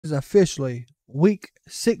Is officially week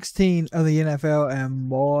 16 of the NFL, and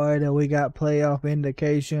boy, do we got playoff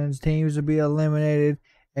indications, teams to be eliminated,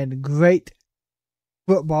 and great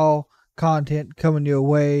football content coming your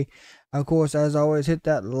way. Of course, as always, hit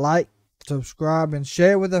that like, subscribe, and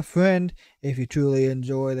share with a friend if you truly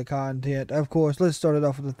enjoy the content. Of course, let's start it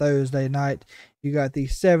off with a Thursday night. You got the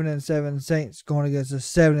 7-7 Saints going against the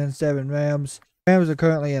 7-7 Rams. Rams are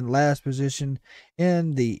currently in last position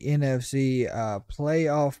in the NFC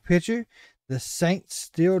playoff picture. The Saints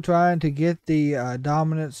still trying to get the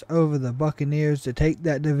dominance over the Buccaneers to take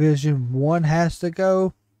that division. One has to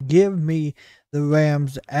go. Give me the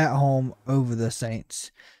Rams at home over the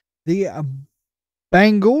Saints. The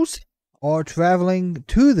Bengals are traveling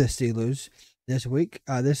to the Steelers this week.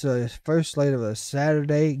 This is the first slate of the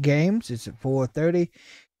Saturday games. It's at 4:30.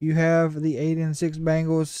 You have the 8-6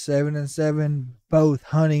 Bengals, 7-7, both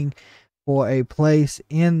hunting for a place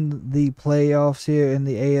in the playoffs here in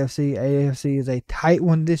the AFC. AFC is a tight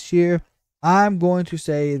one this year. I'm going to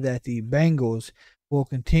say that the Bengals will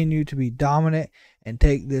continue to be dominant and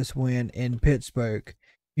take this win in Pittsburgh.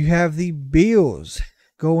 You have the Bills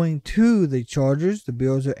going to the Chargers. The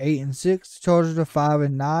Bills are 8-6. The Chargers are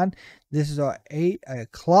 5-9. This is our 8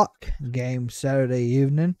 o'clock game Saturday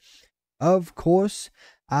evening. Of course,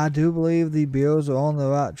 I do believe the Bills are on the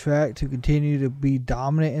right track to continue to be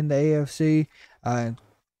dominant in the AFC and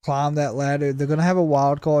climb that ladder. They're going to have a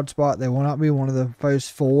wild card spot. They will not be one of the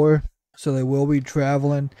first 4, so they will be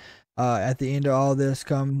traveling at the end of all this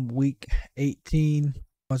come week 18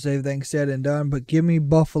 once everything's said and done. But give me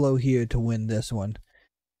Buffalo here to win this one.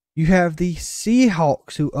 You have the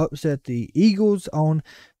Seahawks, who upset the Eagles on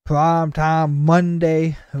prime time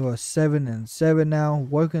Monday, who are 7-7 now,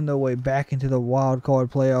 working their way back into the wild card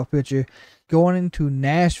playoff picture, going into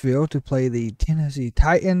Nashville to play the Tennessee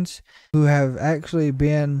Titans, who have actually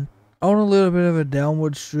been on a little bit of a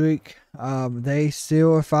downward streak. They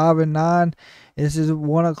still are 5-9. This is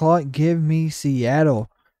 1 o'clock. Give me Seattle.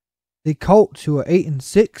 The Colts, who are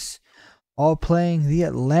 8-6, are playing the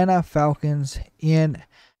Atlanta Falcons in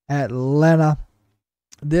Atlanta.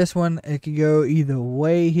 This one, it could go either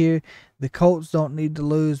way here. The Colts don't need to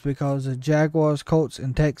lose because the Jaguars, Colts,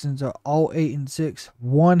 and Texans are all 8-6.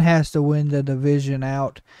 One has to win the division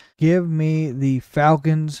out. Give me the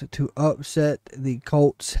Falcons to upset the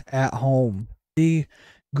Colts at home. The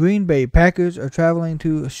Green Bay Packers are traveling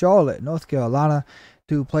to Charlotte, North Carolina,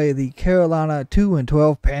 to play the Carolina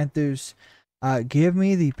 2-12 Panthers. Give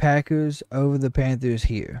me the Packers over the Panthers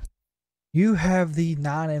here. You have the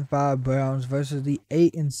 9-5 Browns versus the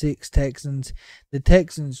 8-6 Texans. The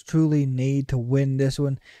Texans truly need to win this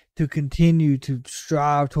one to continue to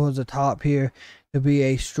strive towards the top here, to be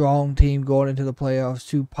a strong team going into the playoffs,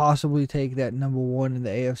 to possibly take that number 1 in the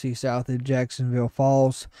AFC South if Jacksonville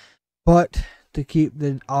falls. But to keep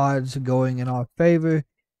the odds going in our favor,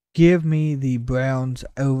 give me the Browns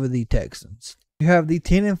over the Texans. You have the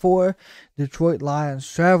 10-4 Detroit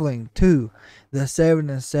Lions traveling to the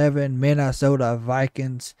 7-7 Minnesota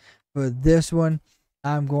Vikings. For this one,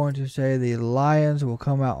 I'm going to say the Lions will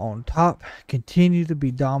come out on top, continue to be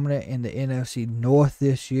dominant in the NFC North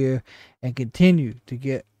this year, and continue to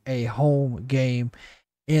get a home game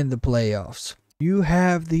in the playoffs. You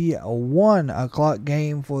have the 1 o'clock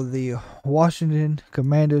game for the Washington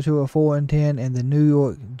Commanders, who are 4-10, and the New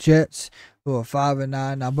York Jets, who are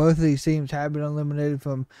 5-9. Now, both of these teams have been eliminated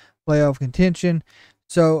from playoff contention.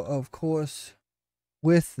 So, of course,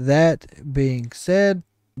 with that being said,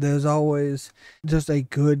 there's always just a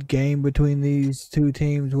good game between these two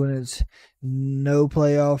teams when it's no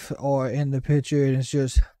playoff or in the picture and it's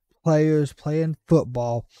just players playing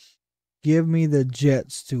football. Give me the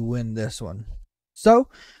Jets to win this one. So,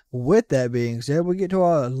 with that being said, we get to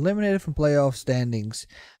our eliminated from playoff standings.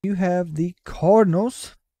 You have the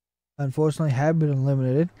Cardinals, unfortunately, have been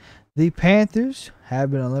eliminated. The Panthers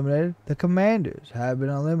have been eliminated. The Commanders have been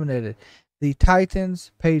eliminated. The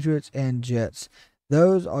Titans, Patriots, and Jets.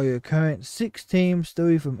 Those are your current 6 teams,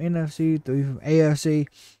 3 from NFC, 3 from AFC,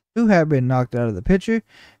 who have been knocked out of the picture.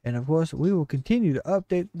 And of course, we will continue to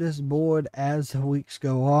update this board as the weeks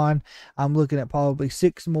go on. I'm looking at probably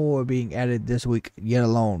 6 more being added this week yet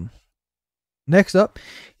alone. Next up,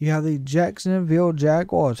 you have the Jacksonville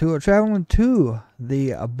Jaguars, who are traveling to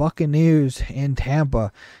the Buccaneers in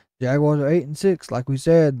Tampa. Jaguars are 8-6, like we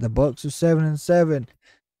said. The Bucs are 7-7.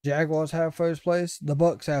 Jaguars have first place. The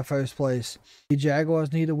Bucs have first place. The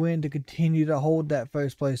Jaguars need a win to continue to hold that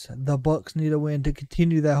first place. The Bucs need a win to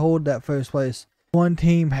continue to hold that first place. One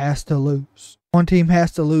team has to lose. One team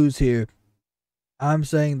has to lose here. I'm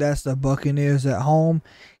saying that's the Buccaneers at home.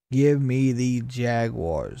 Give me the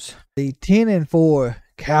Jaguars. The 10-4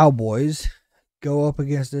 Cowboys go up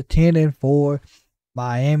against the 10-4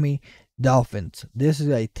 Miami Dolphins. This is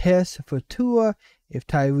a test for Tua if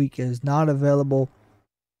Tyreek is not available.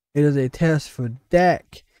 It is a test for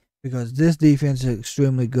Dak because this defense is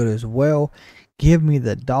extremely good as well. Give me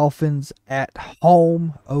the Dolphins at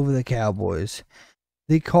home over the Cowboys.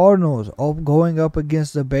 The Cardinals are going up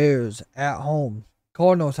against the Bears at home.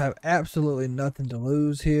 Cardinals have absolutely nothing to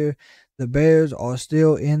lose here. The Bears are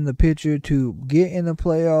still in the picture to get in the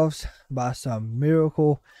playoffs by some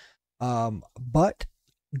miracle. But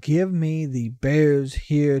give me the Bears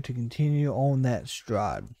here to continue on that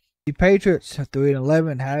stride. The Patriots,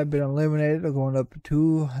 3-11, have been eliminated. They're going up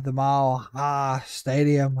to the Mile High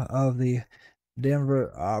Stadium of the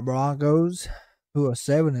Denver Broncos, who are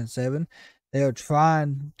 7-7. They are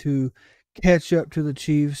trying to catch up to the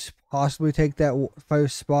Chiefs, possibly take that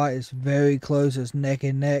first spot. It's very close. It's neck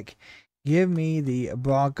and neck. Give me the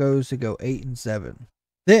Broncos to go 8-7.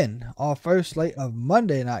 Then, our first slate of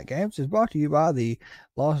Monday night games is brought to you by the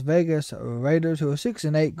Las Vegas Raiders, who are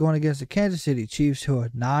 6-8, going against the Kansas City Chiefs, who are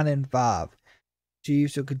 9-5.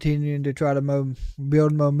 Chiefs are continuing to try to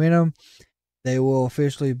build momentum. They will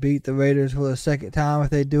officially beat the Raiders for the second time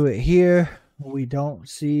if they do it here. We don't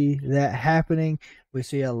see that happening. We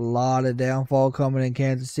see a lot of downfall coming in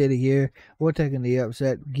Kansas City here. We're taking the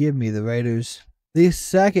upset. Give me the Raiders. The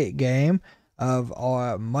second game of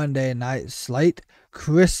our Monday night slate,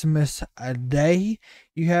 Christmas Day,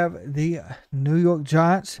 you have the New York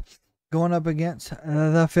Giants going up against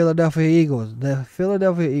the Philadelphia Eagles. The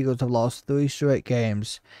Philadelphia Eagles have lost 3 straight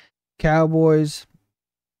games. Cowboys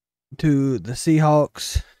to the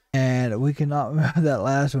Seahawks, and we cannot remember that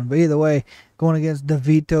last one. But either way, going against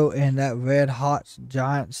DeVito and that red hot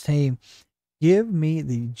Giants team. Give me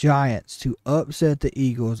the Giants to upset the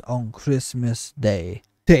Eagles on Christmas Day.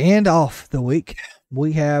 To end off the week,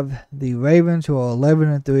 we have the Ravens, who are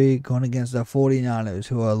 11-3, going against the 49ers,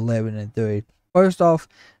 who are 11-3. First off,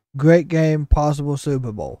 great game, possible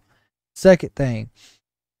Super Bowl. Second thing,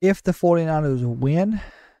 if the 49ers win,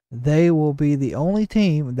 they will be the only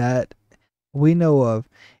team that we know of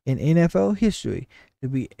in NFL history to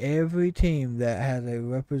beat every team that has a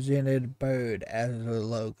represented bird as their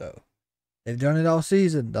logo. They've done it all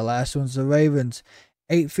season. The last one's the Ravens.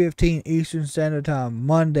 8:15 Eastern Standard Time,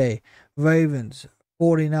 Monday. Ravens,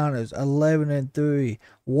 49ers, 11-3.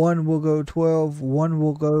 One will go 12. One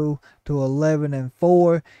will go to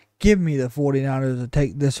 11-4. Give me the 49ers to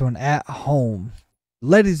take this one at home.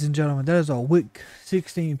 Ladies and gentlemen, that is our Week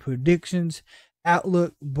 16 predictions,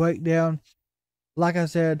 outlook, breakdown. Like I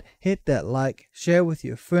said, hit that like, share with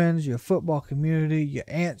your friends, your football community, your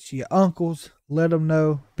aunts, your uncles. Let them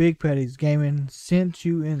know Big Patty's Gaming sent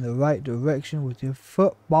you in the right direction with your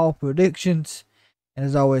football predictions. And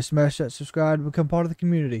as always, smash that subscribe to become part of the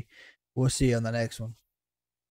community. We'll see you on the next one.